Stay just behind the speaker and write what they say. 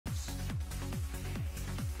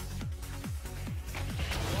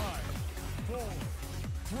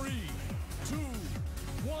3, 2,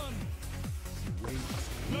 1.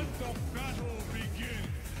 Let the battle begin.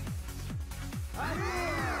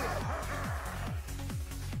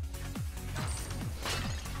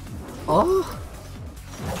 Oh.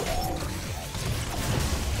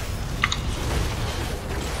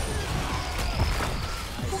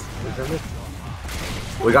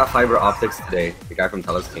 We got fiber optics today. The guy from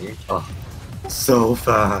Telus King. Oh, so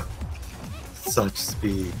fast. Such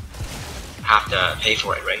speed. Have to pay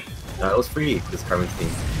for it, right? It was free. This Carmen's team.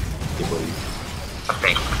 People use.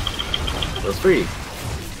 Okay. It was free.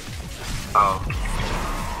 Oh.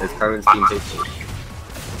 This Carmen's team paid for it.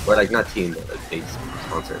 Or like not team, but like they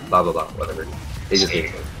sponsor. Blah blah blah. Whatever. They just paid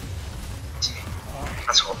for it.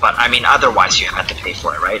 That's cool. But I mean, otherwise you had to pay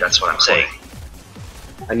for it, right? That's what I'm saying.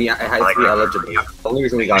 I mean, I had to be eligible. The only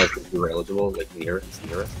reason we got it is because we were eligible, like near us.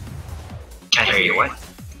 Can't hear you. What?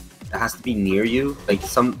 It has to be near you. Like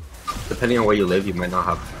depending on where you live, you might not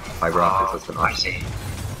have fiber optics. That's an I option. see.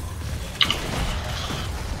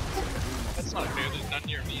 That's not fair, there's none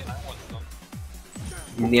near me and I want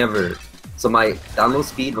some. Never. So my download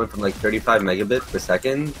speed went from like 35 megabits per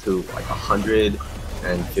second to like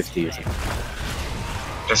 150 or something.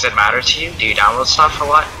 Does it matter to you? Do you download stuff or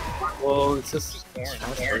what? Well, it's just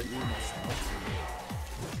faster.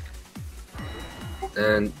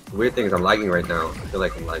 And the weird thing is I'm lagging right now. I feel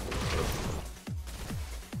like I'm lagging.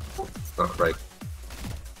 It's not right.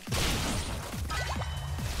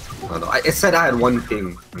 I don't know. It said I had one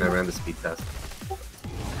ping when I ran the speed test.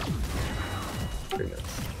 Pretty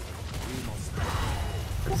nice.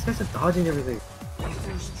 These guys are dodging everything.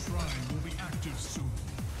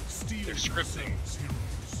 They're scripting.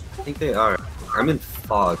 I think they are. I'm in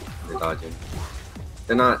fog. They're dodging.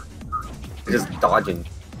 They're not. They're just dodging.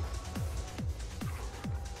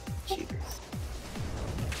 Cheaters.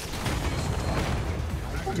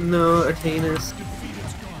 No, Artanis.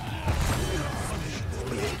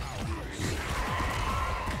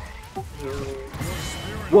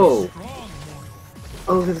 Whoa!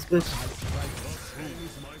 Oh, look at this bitch.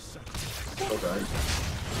 Oh god.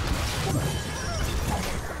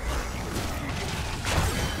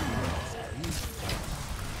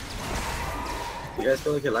 You guys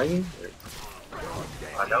feel like you're lagging?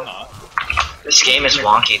 I know. This game is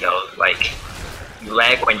wonky though. Like, you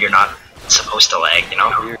lag when you're not supposed to lag, you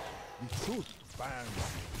know? When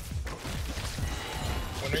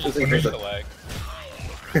are you supposed to lag?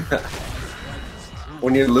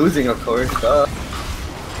 When you're losing, of course. The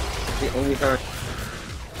only time.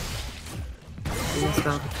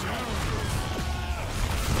 Stop.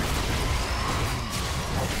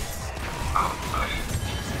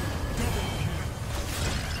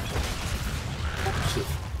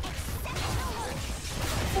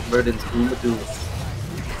 Burden's Umadoo.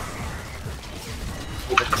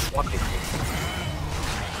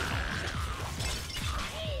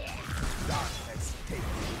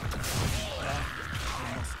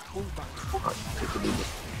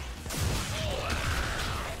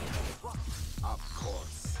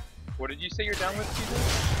 What did you say your download speed is?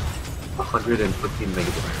 115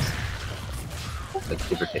 megabytes. Like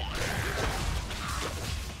give or take.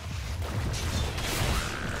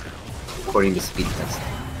 According to speed test.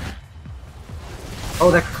 Oh,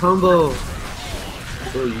 that combo!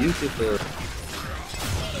 So beautiful.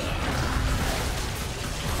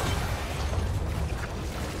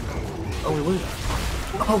 Oh, wait.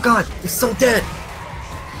 Oh god, he's so dead!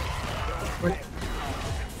 What?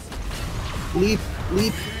 Leap,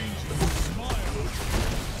 leap.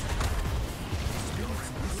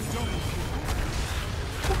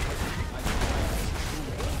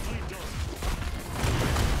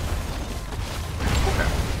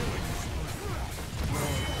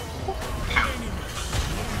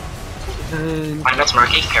 Mine that's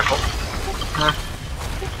murky, careful. Huh?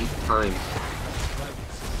 8 times.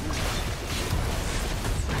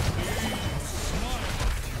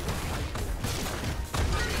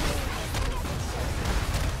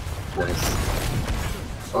 Nice.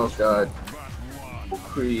 Oh god.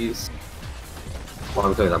 Please. Oh,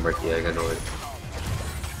 I'm talking about murky egg, I know it.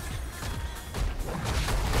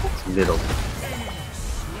 It's middle.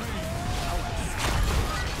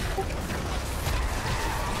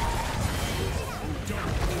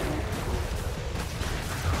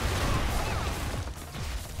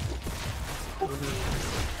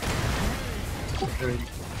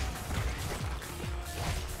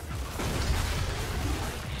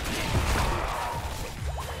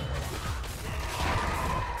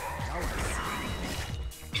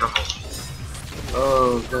 Careful.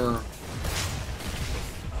 Oh god.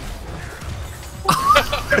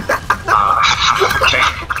 Okay.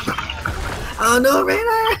 Oh no,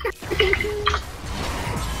 Reidan!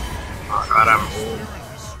 Got him.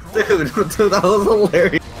 Dude, that was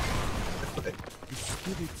hilarious. The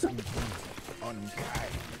spirits in him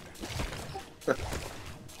unkind. Now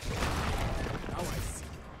I see.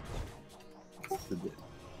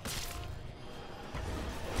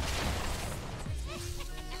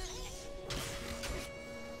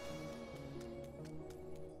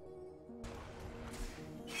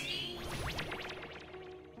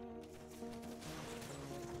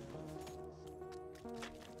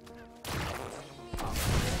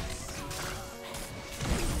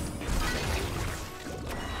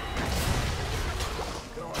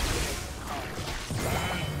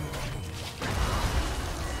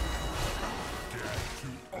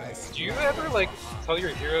 Do you ever like tell your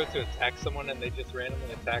hero to attack someone and they just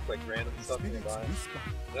randomly attack like random stuff nearby?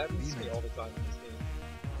 That happens to me all the time in this game.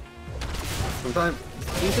 Sometimes,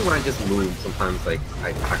 usually when I just move, sometimes like I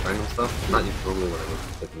attack random stuff. Not normally when I'm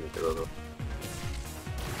clicking the hero though.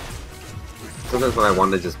 Sometimes when I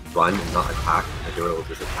want to just run and not attack, the hero will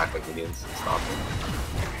just attack like minions and stop them.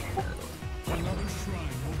 Another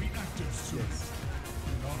shrine will be active soon.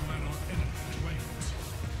 Not man or enemy claims.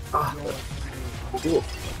 Ah, cool.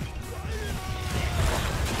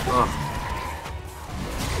 Oh.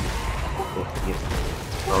 Oh, yeah.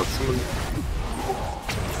 Oh, someone.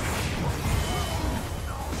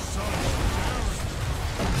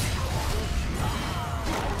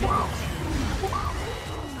 Wow.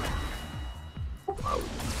 Wow.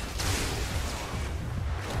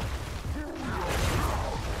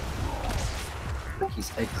 Ricky's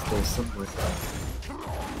egg is still somewhere.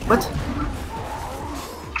 What?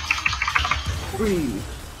 Breathe.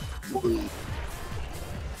 Breathe.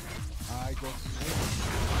 I got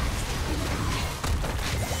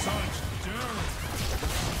such daring.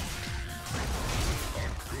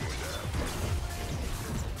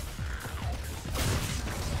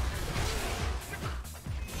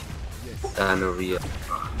 Danoria.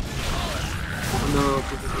 No.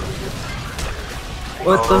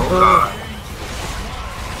 What the fuck? God.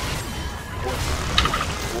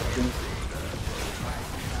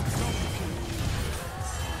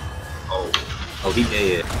 Oh, he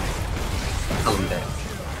did. Tell him that.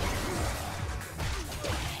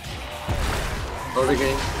 Oh, the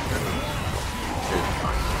game.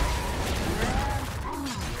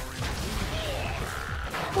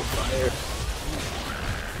 Fire.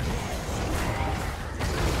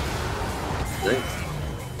 Nice.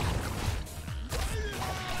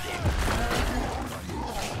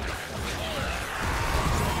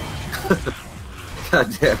 God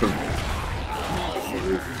damn.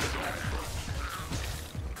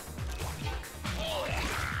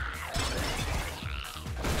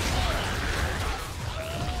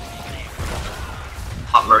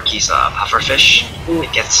 Hot Murky's pufferfish.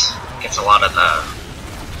 It gets a lot of the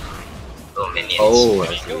little minions. Oh, I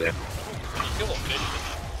When you see kill, that. when you kill a fish,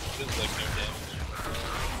 it does like no damage.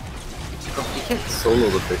 You can't solo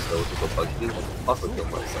the fish though, which is a bug. You can also kill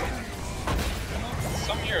myself.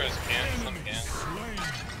 Some heroes can, some can't.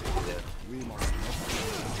 We must not.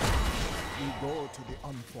 We go to the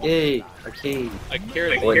unfortunate. Yay, arcade. Like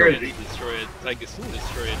Carrot Oh, no. can destroy it, I guess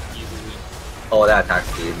destroy it easily. Oh, that attack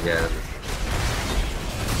speed, yeah.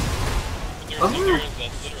 But there are some heroes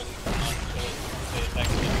that literally cannot kill it. They attack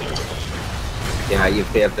it with Yeah, if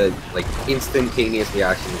they have the like instantaneous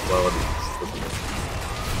reaction as well, you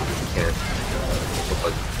can't.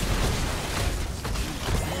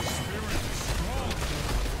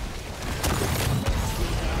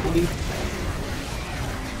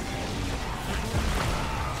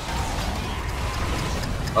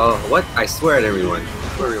 Oh, what? I swear at everyone.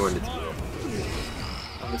 I swear everyone did too low.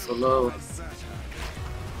 I'm so low.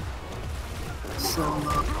 So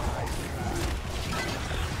low.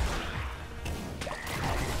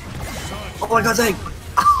 Oh my god, dang!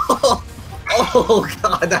 Oh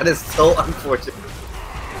god, that is so unfortunate.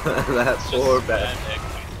 That's so it. bad.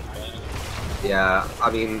 Yeah, I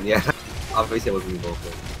mean, yeah. Obviously I wasn't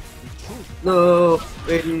vocal. No,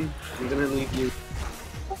 Reidan, I'm gonna leave you.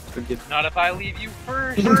 Forgive. Not if I leave you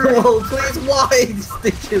first! No, please, why?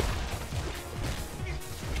 Stitch you.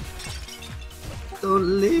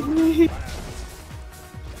 Don't leave me.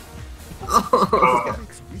 Oh,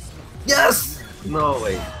 yes! No,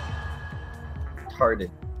 wait. Retarded.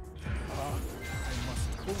 I must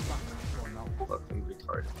go back for now. Fucking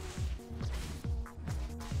retarded.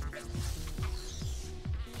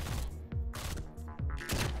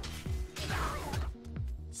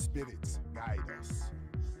 Spirits guide us.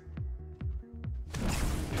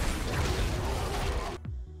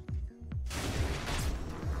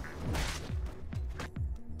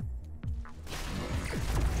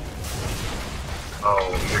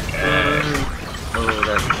 Oh, you're dead. Oh,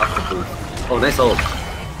 that's octopus. Oh, nice ult.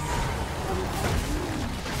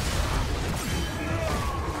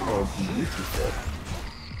 Oh, beautiful.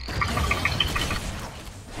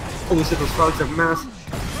 Holy shit, those frogs are massive.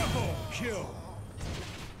 Double kill.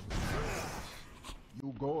 You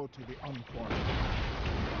go to the unformed.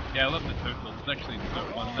 Yeah, I love the totals. It's actually so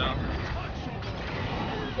fun now.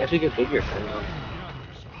 You actually get bigger. I don't know.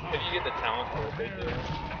 If you get the talent for it, they do.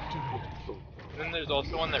 And then there's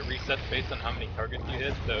also one that resets based on how many targets you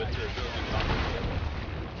hit, so it's a really good combo.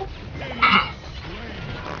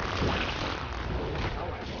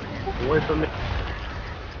 Away from me.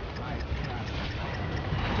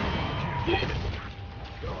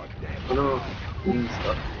 Oh no.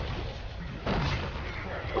 Stuff.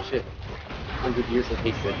 Oh shit. 100 years of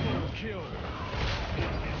hatred.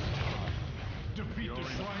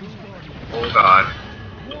 Oh god.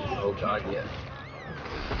 Oh god, yeah.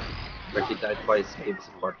 Ricky died twice, gave us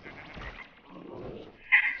a part.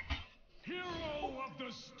 Hero of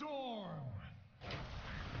the storm.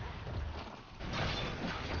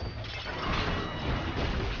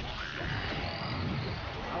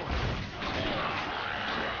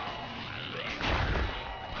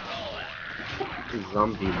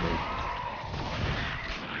 Zombie mode.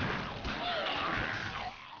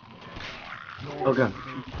 Oh god.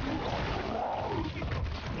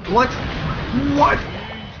 What? What?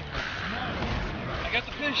 I got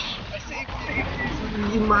the fish! I saved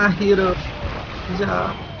you! You my hero. Good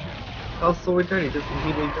job. I was so retarded, just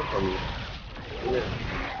immediately jumped on me. Yeah.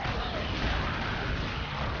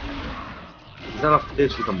 He's not a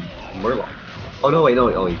fish, he's a murloc. Oh no, wait, no,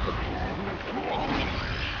 wait, oh, he could.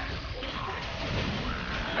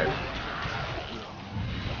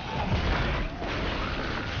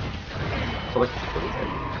 So much to kill his head.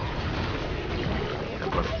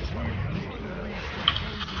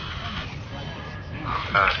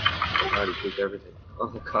 Oh god, he took everything. Oh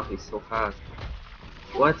god, he's so fast.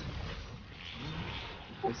 What?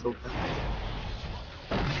 He's so fast.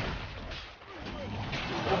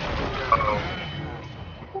 Uh-oh.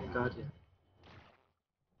 Oh god, yeah.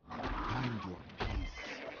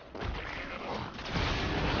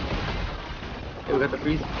 Okay, we got the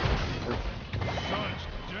freeze.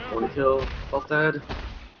 One kill, both dead.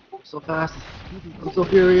 I'm so fast. I'm so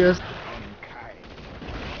furious.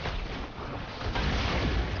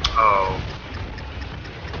 Oh.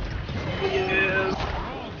 Yes.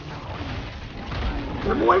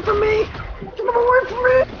 Get him away from me! Get him away from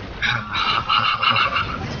me!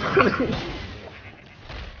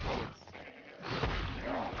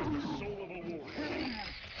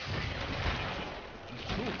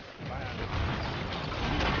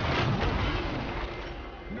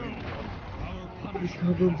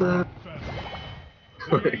 Cover that.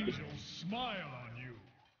 Angels smile on you.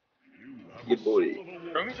 Good boy.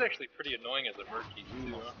 Chromie's actually pretty annoying as a Murky,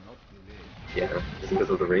 too. Yeah, just because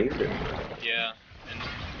of the range? Or? Yeah, and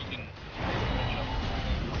you can...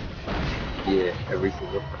 Yeah, every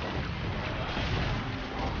single time.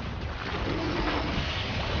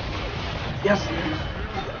 Yes!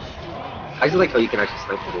 I just like how you can actually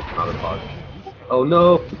snipe people from out of the pod. Oh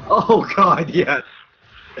no! Oh god, yes!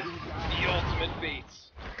 The ultimate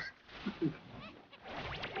baits.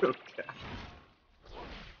 Okay.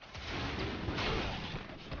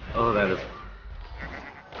 Oh, that is...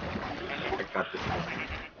 I got this.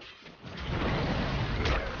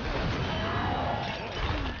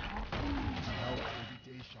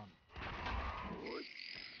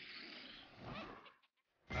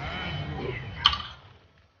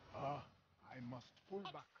 I must pull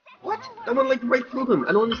back. What? That went like right through him.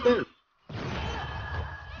 I don't understand.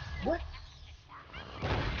 What?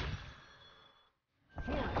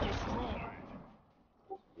 Fort destroyed.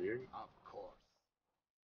 Weird. Of course.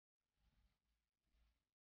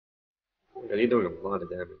 Yeah, you're doing a lot of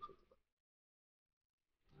damage.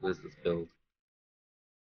 What is this build?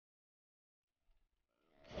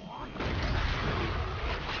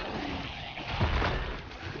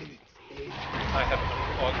 I have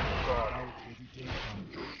unlocked fraud.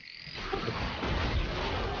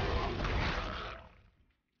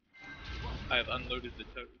 I have unloaded the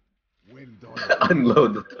toad. Well done.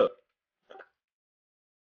 Unload the toad.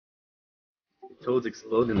 Toads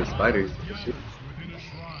explode into spiders. Shit. Within a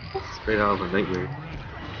shrine. Straight out of a nightmare.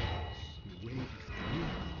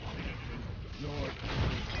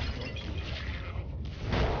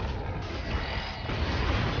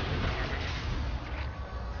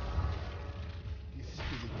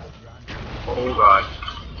 Oh god.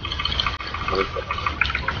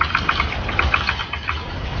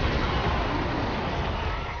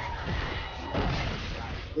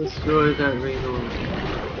 Destroy that Reidan.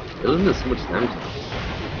 It doesn't do so much damage.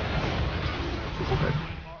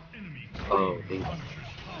 Oh, thanks.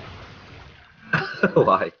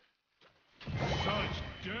 Why? Such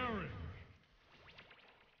daring.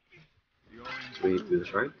 Should we do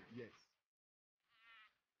this right? Yeah,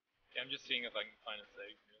 I'm just seeing if I can find a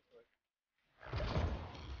seg real quick.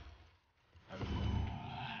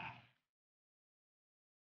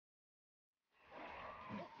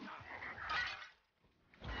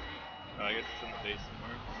 Oh, I guess it's in the base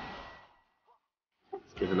somewhere.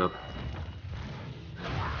 It's giving up.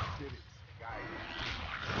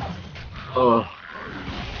 Oh.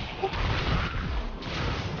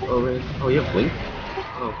 Oh man. Oh, you have Blink?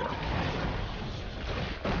 Oh god.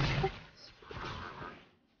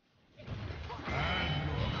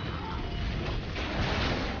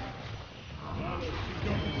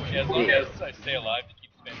 Yeah, as long as I stay alive to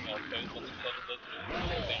keep spamming all codes once you level those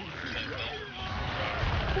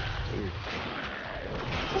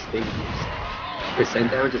Sustain.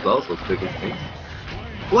 Percent damage as well, so it's quick and things.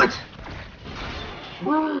 What?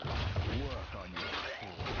 What?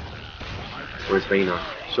 Where's Reidan?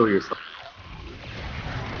 Show yourself.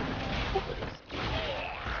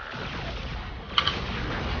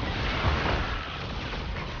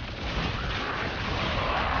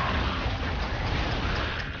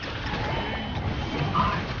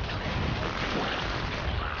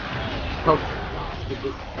 Help!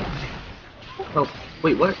 Help!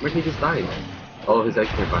 Wait, what? Mercy just died. Oh, his egg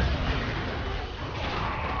can't die.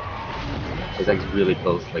 His egg's really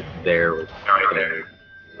close, like there. Right there.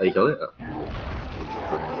 Oh, you killed it? Oh.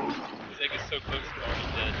 His egg is so close to already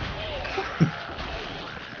dead.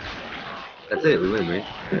 That's it, we win, right?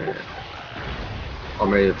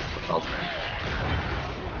 I'm ready to fall.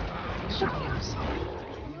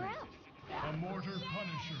 A mortar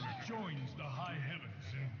punisher joins the high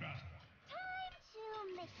heavens in battle.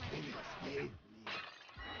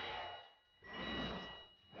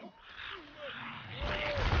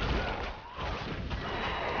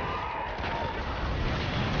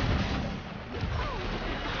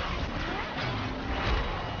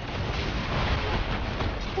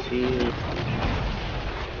 Jeez.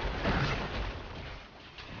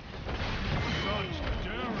 Such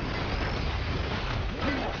daring.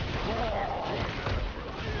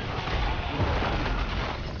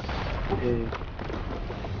 Okay.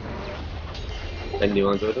 And do you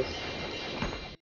want to do this?